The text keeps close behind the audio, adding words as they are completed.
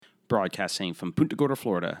broadcasting from Punta Gorda,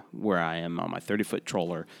 Florida, where I am on my 30-foot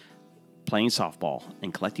troller playing softball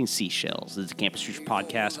and collecting seashells. This is the Campus Preacher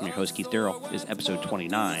Podcast. I'm your host, Keith Darrell. This is episode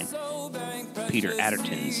 29, Peter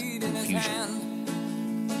Atherton's Confusion.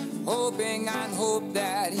 Hoping and hope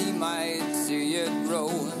that he might see it grow.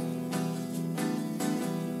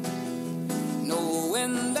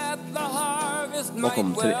 Knowing that the harvest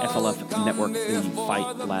Welcome to the FLF Network, the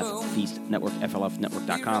Fight, Laugh, Feast Network,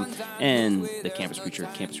 FLFnetwork.com, and the Campus Preacher,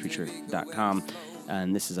 campuspreacher.com.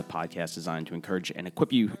 And this is a podcast designed to encourage and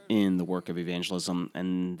equip you in the work of evangelism.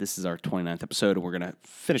 And this is our 29th episode, and we're going to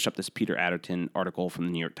finish up this Peter Atherton article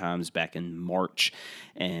from the NYTimes back in March.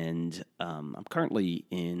 And I'm currently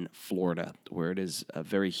in Florida, where it is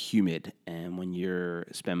very humid. And when you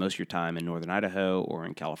spend most of your time in northern Idaho or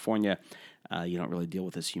in California, you don't really deal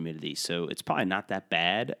with this humidity. So it's probably not that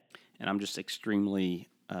bad, and I'm just extremely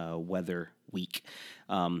weather weak.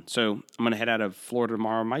 So I'm going to head out of Florida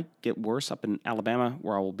tomorrow. Might get worse up in Alabama,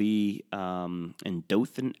 where I will be in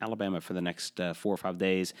Dothan, Alabama for the next 4 or 5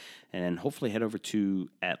 days, and then hopefully head over to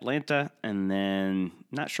Atlanta, and then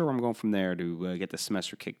not sure where I'm going from there to get the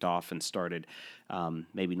semester kicked off and started.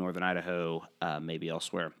 Maybe northern Idaho, maybe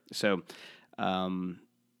elsewhere. So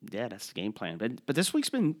yeah, that's the game plan. But this week's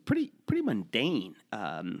been pretty mundane.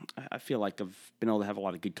 I feel like I've been able to have a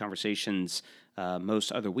lot of good conversations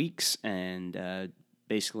most other weeks, and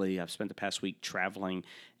basically I've spent the past week traveling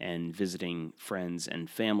and visiting friends and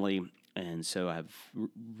family, and so I've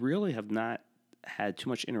really have not had too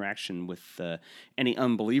much interaction with any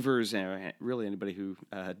unbelievers and really anybody who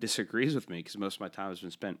disagrees with me, because most of my time has been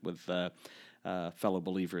spent with fellow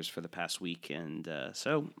believers for the past week, and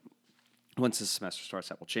so once the semester starts,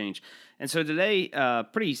 that will change. And so today,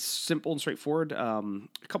 pretty simple and straightforward. A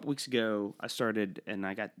couple weeks ago, I started, and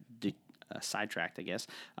I got sidetracked, I guess,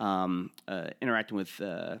 interacting with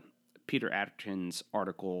Peter Atherton's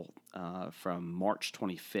article from March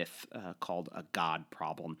 25th called A God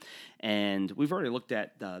Problem. And we've already looked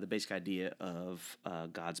at the basic idea of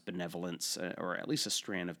God's benevolence, or at least a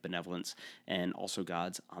strand of benevolence, and also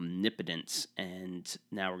God's omnipotence. And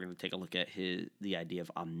now we're going to take a look at the idea of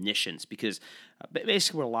omniscience, because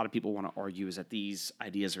basically what a lot of people want to argue is that these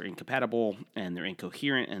ideas are incompatible and they're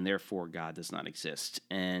incoherent, and therefore God does not exist.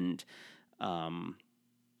 And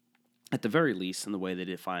at the very least, in the way they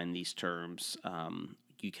define these terms,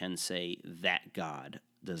 you can say that God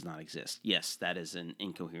does not exist. Yes, that is an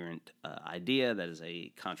incoherent idea. That is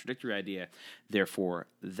a contradictory idea. Therefore,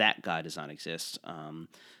 that God does not exist.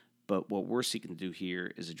 But what we're seeking to do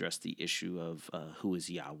here is address the issue of who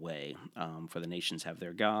is Yahweh. For the nations have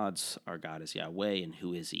their gods. Our God is Yahweh, and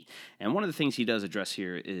who is he? And one of the things he does address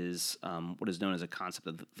here is what is known as a concept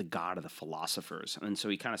of the God of the philosophers. And so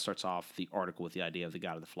he kind of starts off the article with the idea of the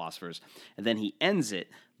God of the philosophers, and then he ends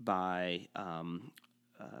it by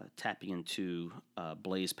tapping into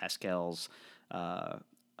Blaise Pascal's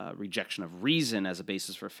rejection of reason as a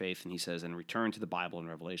basis for faith, and he says, in return to the Bible and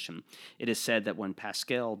Revelation, it is said that when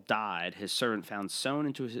Pascal died, his servant found sewn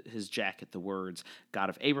into his jacket the words, God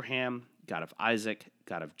of Abraham, God of Isaac,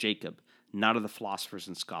 God of Jacob, not of the philosophers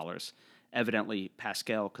and scholars. Evidently,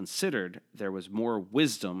 Pascal considered there was more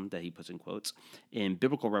wisdom, that he puts in quotes, in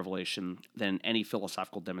biblical revelation than any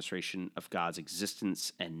philosophical demonstration of God's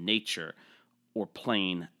existence and nature, or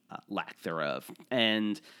plain lack thereof.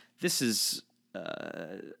 And this is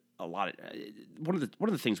a lot of one of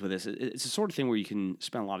the things with this, it's the sort of thing where you can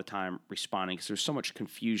spend a lot of time responding, because there's so much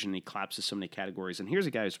confusion. He collapses so many categories. And here's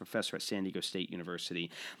a guy who's a professor at San Diego State University,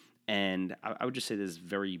 and I would just say this is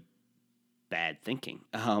very bad thinking.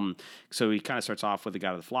 So he kind of starts off with the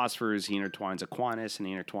God of the philosophers. He intertwines Aquinas, and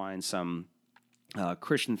he intertwines some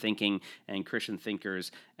Christian thinking and Christian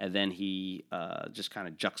thinkers, and then he just kind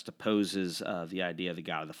of juxtaposes the idea of the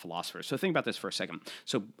God of the philosophers. So think about this for a second.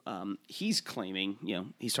 So he's claiming,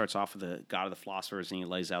 he starts off with the God of the philosophers, and he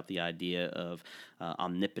lays out the idea of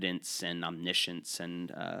omnipotence and omniscience,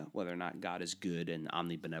 and whether or not God is good, and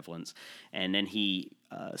omnibenevolence. And then he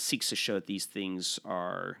seeks to show that these things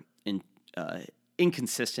are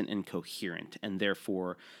inconsistent and incoherent, and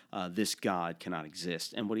therefore this God cannot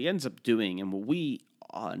exist. And what he ends up doing, and what we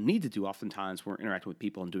need to do oftentimes when we're interacting with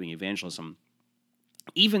people and doing evangelism,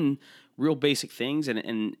 even real basic things,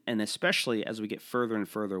 and especially as we get further and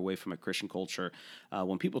further away from a Christian culture,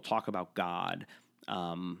 when people talk about God,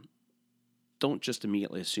 don't just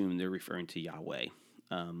immediately assume they're referring to Yahweh.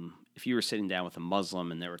 If you were sitting down with a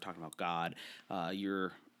Muslim and they were talking about God,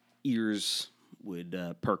 your ears would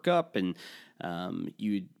perk up, and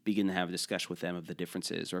you'd begin to have a discussion with them of the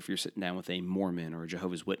differences. Or if you're sitting down with a Mormon or a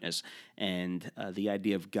Jehovah's Witness, and the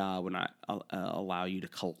idea of God would not allow you to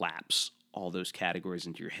collapse all those categories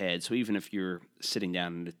into your head. So even if you're sitting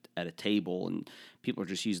down at a table and people are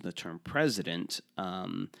just using the term president,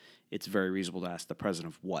 it's very reasonable to ask the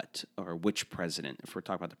president of what or which president. If we're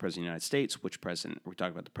talking about the president of the United States, which president? Are we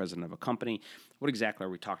talking about the president of a company? What exactly are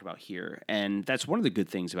we talking about here? And that's one of the good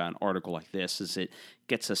things about an article like this is it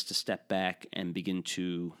gets us to step back and begin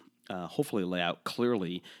to hopefully lay out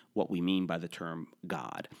clearly what we mean by the term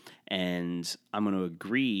God. And I'm going to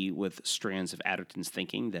agree with strands of Atherton's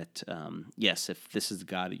thinking that, yes, if this is the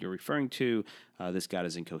God that you're referring to, this God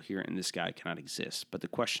is incoherent and this God cannot exist. But the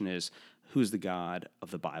question is, who's the God of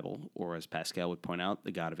the Bible? Or as Pascal would point out,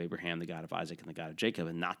 the God of Abraham, the God of Isaac, and the God of Jacob,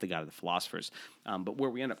 and not the God of the philosophers. But where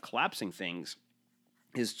we end up collapsing things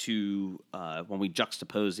is to, when we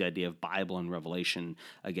juxtapose the idea of Bible and revelation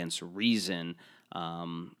against reason,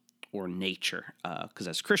 or nature, because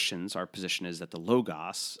as Christians, our position is that the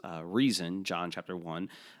Logos, reason, John chapter 1,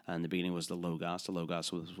 in the beginning was the Logos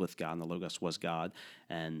was with God, and the Logos was God,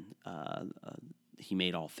 and he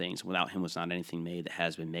made all things. Without him was not anything made that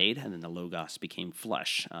has been made, and then the Logos became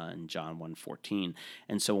flesh in John 1:14.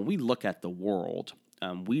 And so when we look at the world,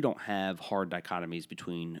 we don't have hard dichotomies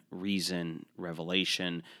between reason,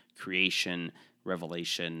 revelation, creation,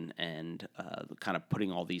 revelation, and kind of putting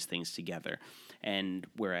all these things together. And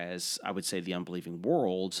whereas I would say the unbelieving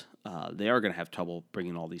world, they are going to have trouble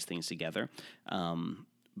bringing all these things together.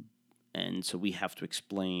 And so we have to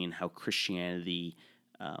explain how Christianity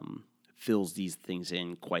fills these things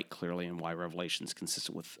in quite clearly and why Revelation is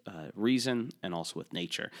consistent with reason and also with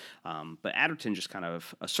nature. But Atherton just kind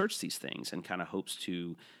of asserts these things and kind of hopes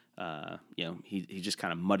to he just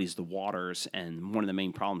kind of muddies the waters, and one of the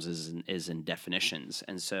main problems is in definitions.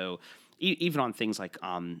 And so even on things like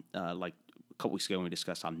a couple weeks ago when we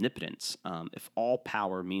discussed omnipotence, if all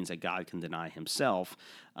power means that God can deny himself,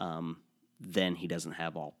 then he doesn't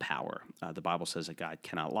have all power. The Bible says that God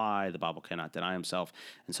cannot lie, the Bible cannot deny himself,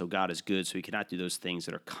 and so God is good, so he cannot do those things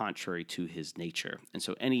that are contrary to his nature. And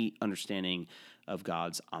so any understanding of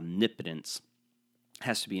God's omnipotence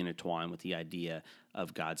has to be intertwined with the idea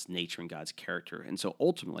of God's nature and God's character. And so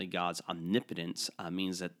ultimately, God's omnipotence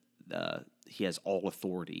means that he has all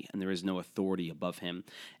authority, and there is no authority above him,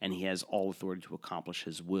 and he has all authority to accomplish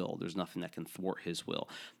his will. There's nothing that can thwart his will,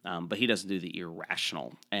 but he doesn't do the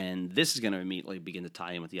irrational. And this is going to immediately begin to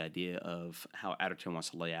tie in with the idea of how Atherton wants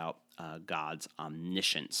to lay out God's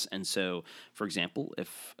omniscience. And so, for example,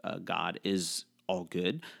 if God is all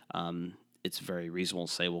good, it's very reasonable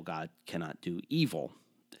to say, well, God cannot do evil.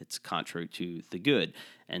 It's contrary to the good.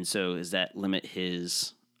 And so does that limit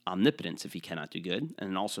his omnipotence if he cannot do good?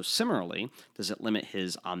 And also similarly, does it limit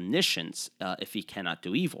his omniscience if he cannot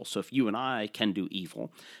do evil? So if you and I can do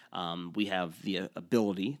evil, we have the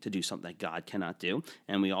ability to do something that God cannot do,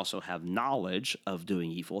 and we also have knowledge of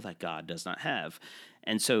doing evil that God does not have.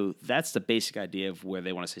 And so that's the basic idea of where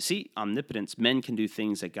they want to say, see, omnipotence, men can do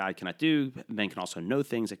things that God cannot do. Men can also know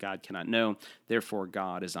things that God cannot know. Therefore,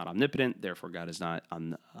 God is not omnipotent. Therefore, God is not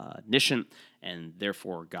omniscient. And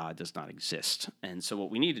therefore, God does not exist. And so what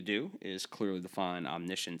we need to do is clearly define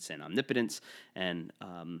omniscience and omnipotence and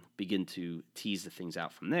begin to tease the things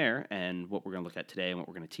out from there. And what we're going to look at today and what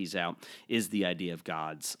we're going to tease out is the idea of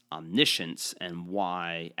God's omniscience and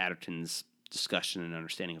why Atherton's discussion and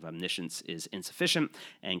understanding of omniscience is insufficient,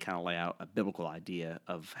 and kind of lay out a biblical idea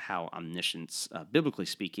of how omniscience, biblically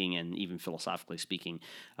speaking and even philosophically speaking,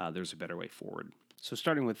 there's a better way forward. So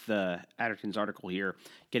starting with Atherton's article here,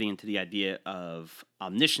 getting into the idea of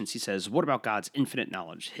omniscience, he says, what about God's infinite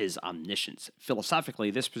knowledge, his omniscience?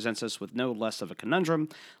 Philosophically, this presents us with no less of a conundrum,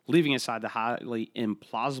 leaving aside the highly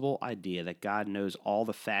implausible idea that God knows all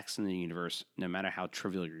the facts in the universe, no matter how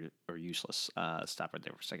trivial or useless. Stop right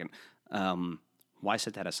there for a second. Why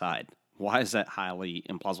set that aside? Why is that highly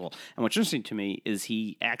implausible? And what's interesting to me is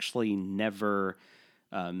he actually never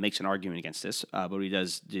makes an argument against this, but what he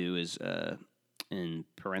does do is... in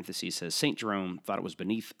parentheses, says, St. Jerome thought it was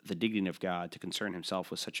beneath the dignity of God to concern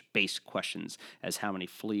himself with such base questions as how many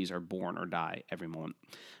fleas are born or die every moment.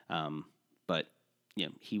 But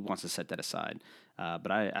he wants to set that aside.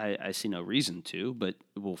 But I see no reason to, but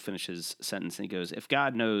we'll finish his sentence, and he goes, if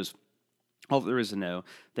God knows all there is to know,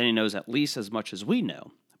 then he knows at least as much as we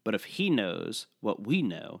know. But if he knows what we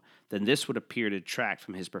know, then this would appear to detract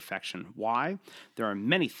from his perfection. Why? There are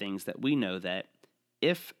many things that we know that,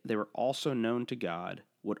 if they were also known to God,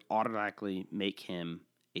 would automatically make him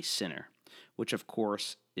a sinner, which of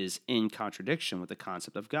course is in contradiction with the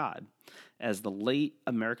concept of God. As the late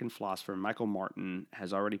American philosopher Michael Martin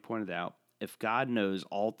has already pointed out, if God knows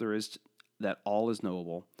all there is, that all is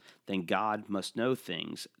knowable, then God must know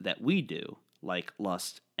things that we do, like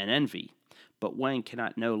lust and envy. But one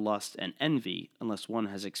cannot know lust and envy unless one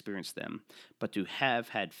has experienced them. But to have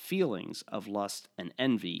had feelings of lust and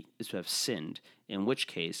envy is to have sinned, in which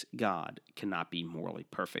case God cannot be morally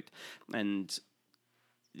perfect. And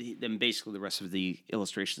then basically the rest of the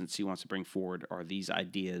illustrations he wants to bring forward are these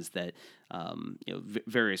ideas that,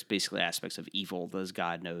 various basically aspects of evil. Does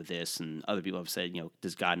God know this? And other people have said,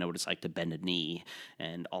 does God know what it's like to bend a knee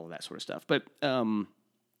and all of that sort of stuff? But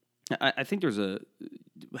I think there's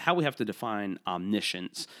how we have to define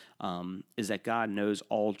omniscience is that God knows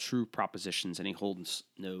all true propositions and he holds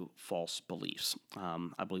no false beliefs.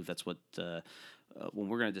 I believe that's what when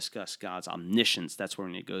we're going to discuss God's omniscience, that's where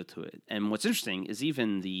we're going to go to it. And what's interesting is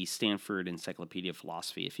even the Stanford Encyclopedia of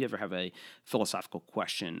Philosophy, if you ever have a philosophical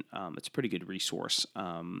question, it's a pretty good resource.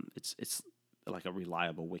 It's like a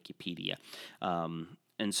reliable Wikipedia.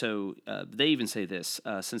 And so they even say this,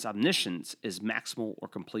 since omniscience is maximal or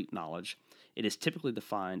complete knowledge, it is typically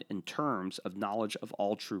defined in terms of knowledge of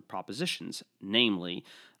all true propositions, namely,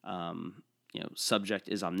 subject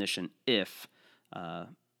is omniscient if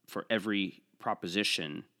for every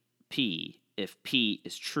proposition P, if P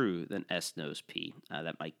is true, then S knows P.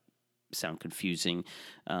 That might sound confusing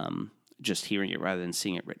just hearing it rather than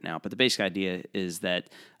seeing it written out. But the basic idea is that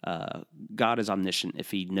God is omniscient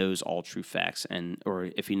if he knows all true facts,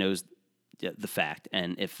 or if he knows the fact,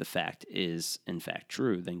 and if the fact is in fact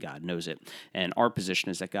true, then God knows it. And our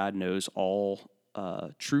position is that God knows all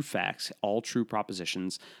true facts, all true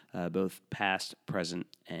propositions, both past, present,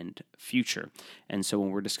 and future. And so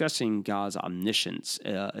when we're discussing God's omniscience,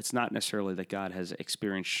 it's not necessarily that God has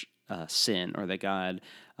experienced sin or that God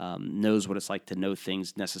knows what it's like to know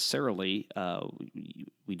things necessarily.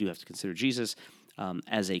 We do have to consider Jesus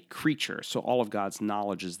as a creature. So all of God's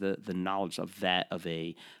knowledge is the knowledge of that of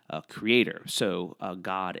a creator. So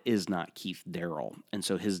God is not Keith Darrell. And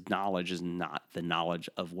so his knowledge is not the knowledge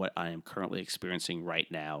of what I am currently experiencing right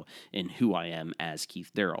now in who I am as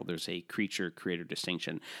Keith Darrell. There's a creature-creator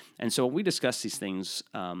distinction. And so when we discuss these things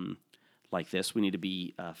like this, we need to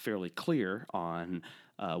be fairly clear on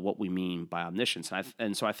what we mean by omniscience.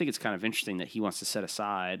 And so I think it's kind of interesting that he wants to set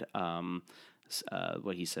aside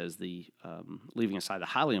what he says, leaving aside the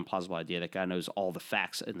highly implausible idea that God knows all the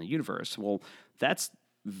facts in the universe. Well, that's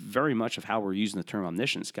very much of how we're using the term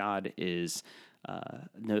omniscience. God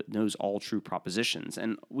knows all true propositions.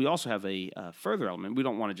 And we also have a further element. We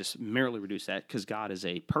don't want to just merely reduce that because God is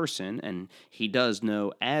a person and he does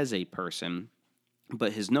know as a person.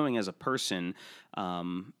 But his knowing as a person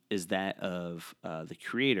is that of the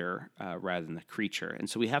creator rather than the creature. And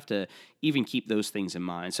so we have to even keep those things in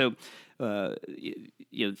mind. So,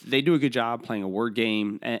 they do a good job playing a word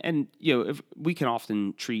game. And if we can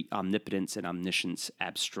often treat omnipotence and omniscience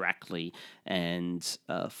abstractly and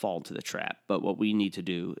fall into the trap. But what we need to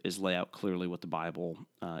do is lay out clearly what the Bible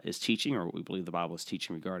is teaching, or what we believe the Bible is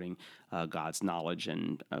teaching regarding God's knowledge.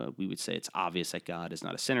 And we would say it's obvious that God is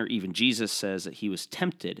not a sinner. Even Jesus says that he was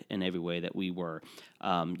tempted in every way that we were,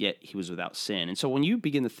 yet he was without sin. And so when you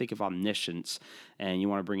begin to think of omniscience and you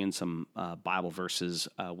want to bring in some Bible verses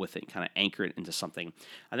with it, kind of anchor it into something,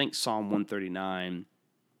 I think Psalm 139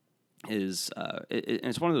 is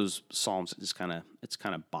it's one of those psalms that just kind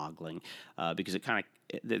of boggling because it kind of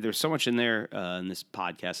there's so much in there, and this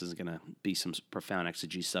podcast isn't going to be some profound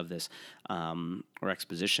exegesis of this or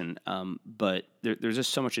exposition, but there's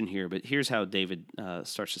just so much in here. But here's how David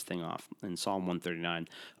starts this thing off in Psalm 139.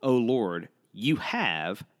 O Lord, you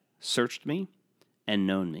have searched me and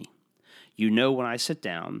known me. You know when I sit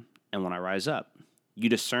down and when I rise up. You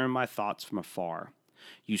discern my thoughts from afar.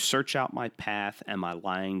 You search out my path and my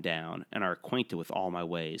lying down, and are acquainted with all my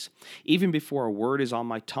ways. Even before a word is on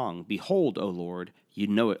my tongue, behold, O Lord, you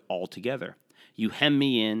know it altogether. You hem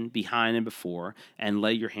me in behind and before, and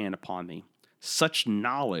lay your hand upon me. Such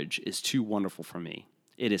knowledge is too wonderful for me.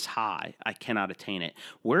 It is high, I cannot attain it.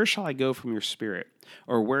 Where shall I go from your spirit?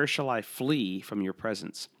 Or where shall I flee from your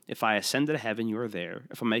presence? If I ascend to heaven, you are there.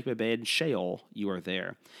 If I make my bed in Sheol, you are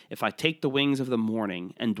there. If I take the wings of the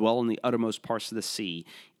morning and dwell in the uttermost parts of the sea,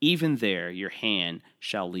 even there your hand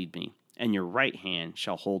shall lead me, and your right hand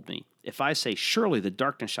shall hold me. If I say, surely the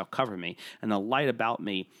darkness shall cover me, and the light about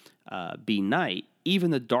me be night,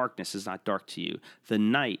 even the darkness is not dark to you. The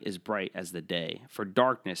night is bright as the day, for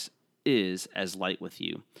darkness is as light with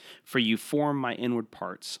you. For you formed my inward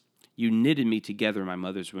parts. You knitted me together in my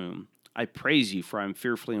mother's womb. I praise you, for I am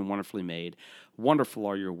fearfully and wonderfully made. Wonderful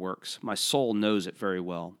are your works. My soul knows it very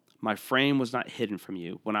well. My frame was not hidden from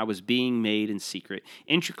you when I was being made in secret,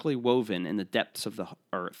 intricately woven in the depths of the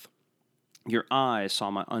earth. Your eyes saw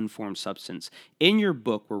my unformed substance. In your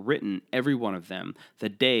book were written, every one of them, the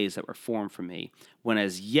days that were formed for me, when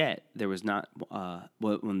as yet there was not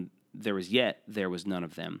there was none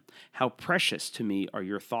of them. How precious to me are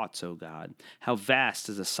your thoughts, O God! How vast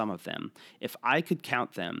is the sum of them! If I could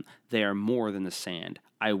count them, they are more than the sand.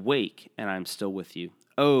 I wake, and I am still with you.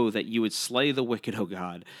 Oh, that you would slay the wicked, O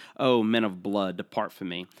God. O men of blood, depart from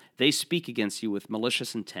me. They speak against you with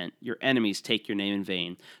malicious intent. Your enemies take your name in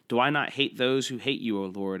vain. Do I not hate those who hate you, O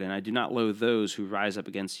Lord, and I do not loathe those who rise up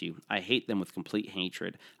against you? I hate them with complete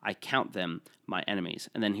hatred. I count them my enemies.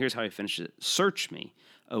 And then here's how he finishes it. Search me,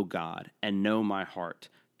 O God, and know my heart.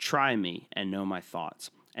 Try me and know my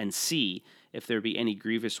thoughts, and see if there be any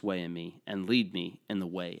grievous way in me, and lead me in the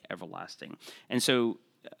way everlasting. And so,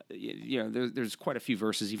 there's quite a few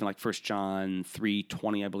verses, even like 1 John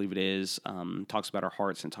 3:20, I believe it is, talks about our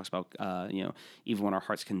hearts, and talks about, even when our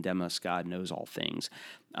hearts condemn us, God knows all things.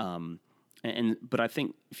 But I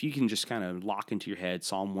think if you can just kind of lock into your head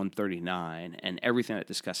Psalm 139 and everything that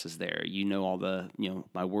discusses there, all the,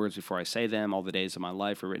 my words before I say them, all the days of my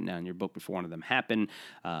life are written down in your book before one of them happened.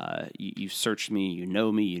 You've searched me, you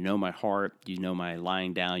know my heart, you know my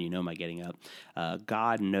lying down, you know my getting up.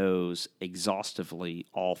 God knows exhaustively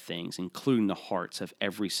all things, including the hearts of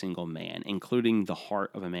every single man, including the heart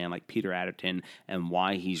of a man like Peter Atherton, and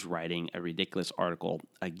why he's writing a ridiculous article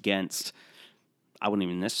against, I wouldn't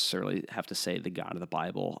even necessarily have to say the God of the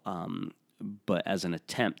Bible, but as an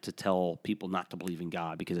attempt to tell people not to believe in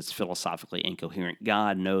God because it's philosophically incoherent.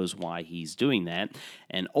 God knows why he's doing that,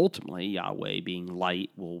 and ultimately Yahweh, being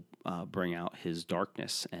light, will bring out his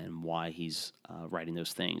darkness, and why he's writing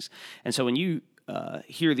those things. And so when you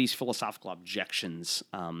hear these philosophical objections,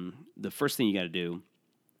 the first thing you got to do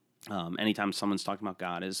anytime someone's talking about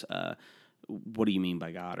God is, what do you mean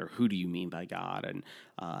by God, or who do you mean by God, and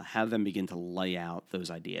have them begin to lay out those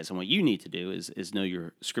ideas. And what you need to do is know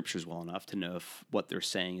your scriptures well enough to know if what they're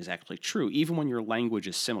saying is actually true, even when your language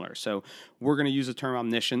is similar. So we're going to use the term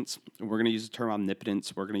omniscience, we're going to use the term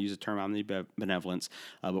omnipotence, we're going to use the term omnibenevolence,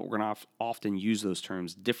 but we're going to often use those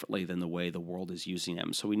terms differently than the way the world is using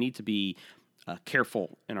them. So we need to be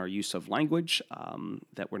careful in our use of language,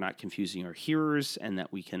 that we're not confusing our hearers, and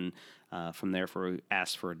that we can, from there, for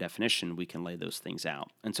ask for a definition, we can lay those things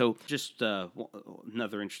out. And so just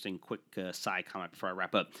another interesting quick side comment before I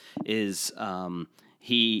wrap up is so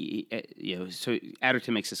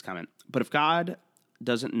Atherton makes this comment, but if God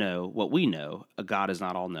doesn't know what we know, a God is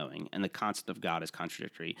not all-knowing, and the concept of God is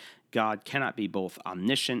contradictory. God cannot be both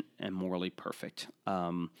omniscient and morally perfect.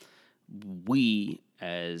 We,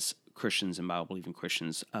 as Christians and Bible-believing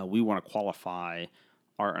Christians, we want to qualify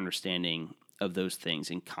our understanding of those things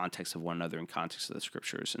in context of one another, in context of the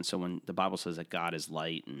scriptures. And so when the Bible says that God is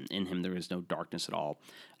light and in him there is no darkness at all,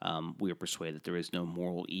 we are persuaded that there is no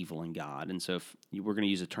moral evil in God. And so if we're going to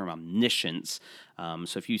use the term omniscience,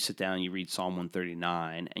 so if you sit down and you read Psalm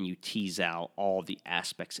 139 and you tease out all the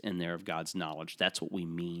aspects in there of God's knowledge, that's what we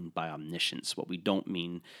mean by omniscience. What we don't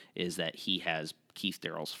mean is that he has Keith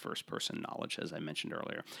Darrell's first-person knowledge, as I mentioned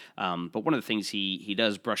earlier. But one of the things he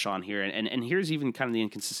does brush on here, and here's even kind of the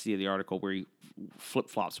inconsistency of the article where he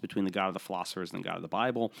flip-flops between the God of the philosophers and the God of the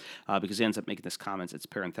Bible, because he ends up making this comment. It's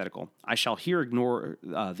parenthetical. I shall here ignore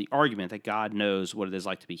the argument that God knows what it is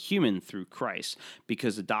like to be human through Christ,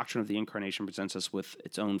 because the doctrine of the incarnation presents us with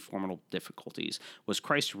its own formidable difficulties. Was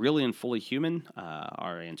Christ really and fully human?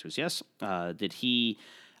 Our answer is yes. Did he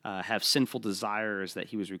have sinful desires that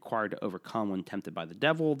he was required to overcome when tempted by the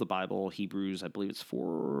devil? The Bible, Hebrews, I believe it's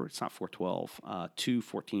not 4:12,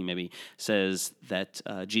 2:14 maybe, says that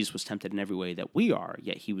Jesus was tempted in every way that we are,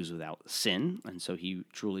 yet he was without sin, and so he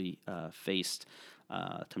truly faced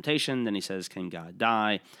temptation. Then he says, can God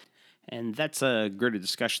die? And that's a greater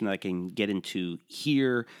discussion that I can get into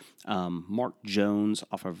here. Mark Jones,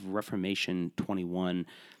 off of Reformation 21,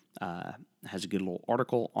 has a good little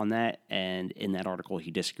article on that, and in that article he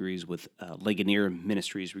disagrees with Ligonier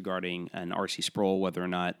Ministries regarding an R.C. Sproul, whether or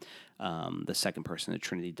not the second person of the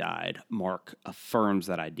Trinity died. Mark affirms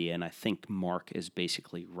that idea, and I think Mark is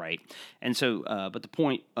basically right. And so, but the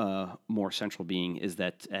point more central being is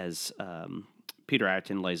that as Peter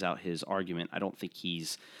Atherton lays out his argument, I don't think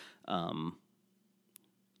he's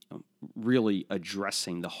really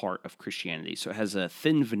addressing the heart of Christianity. So it has a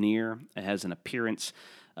thin veneer, it has an appearance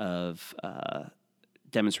of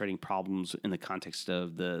demonstrating problems in the context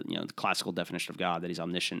of the classical definition of God, that he's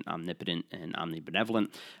omniscient, omnipotent, and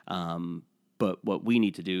omnibenevolent. But what we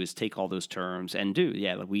need to do is take all those terms and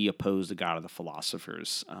we oppose the God of the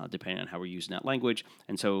philosophers, depending on how we're using that language.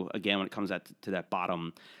 And so, again, when it comes to that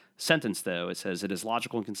bottom sentence, though, it says, it is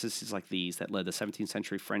logical inconsistencies like these that led the 17th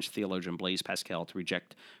century French theologian Blaise Pascal to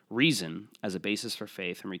reject reason as a basis for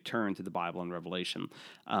faith and return to the Bible and Revelation.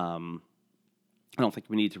 I don't think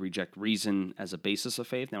we need to reject reason as a basis of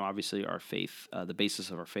faith. Now, obviously, our faith, the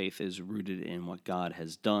basis of our faith is rooted in what God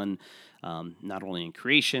has done, not only in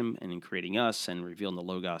creation and in creating us and revealing the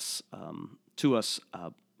Logos to us,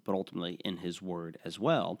 but ultimately in His Word as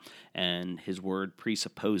well. And His Word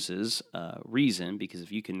presupposes reason, because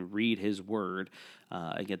if you can read His Word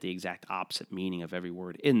and get the exact opposite meaning of every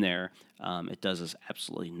word in there, it does us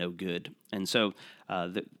absolutely no good. And so,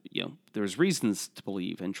 there's reasons to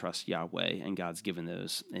believe and trust Yahweh, and God's given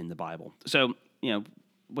those in the Bible. So,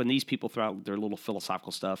 when these people throw out their little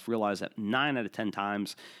philosophical stuff, realize that 9 out of 10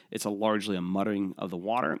 times it's largely a muttering of the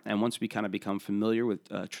water. And once we kind of become familiar with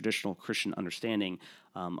traditional Christian understanding,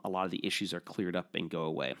 a lot of the issues are cleared up and go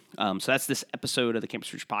away. So that's this episode of the Campus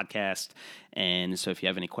Preacher Podcast. And so if you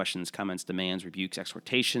have any questions, comments, demands, rebukes,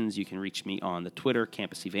 exhortations, you can reach me on the Twitter,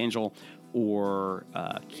 Campus Evangel, or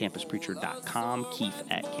campuspreacher.com, Keith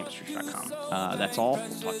at campuspreacher.com. That's all.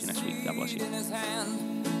 We'll talk to you next week. God bless you.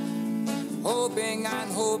 Hoping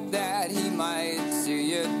and hope that he might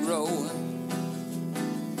see it grow,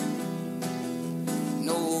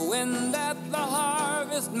 knowing that the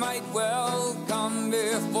harvest might well come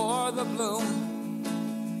before the bloom.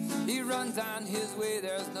 He runs on his way,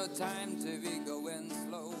 there's no time to be going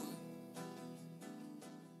slow.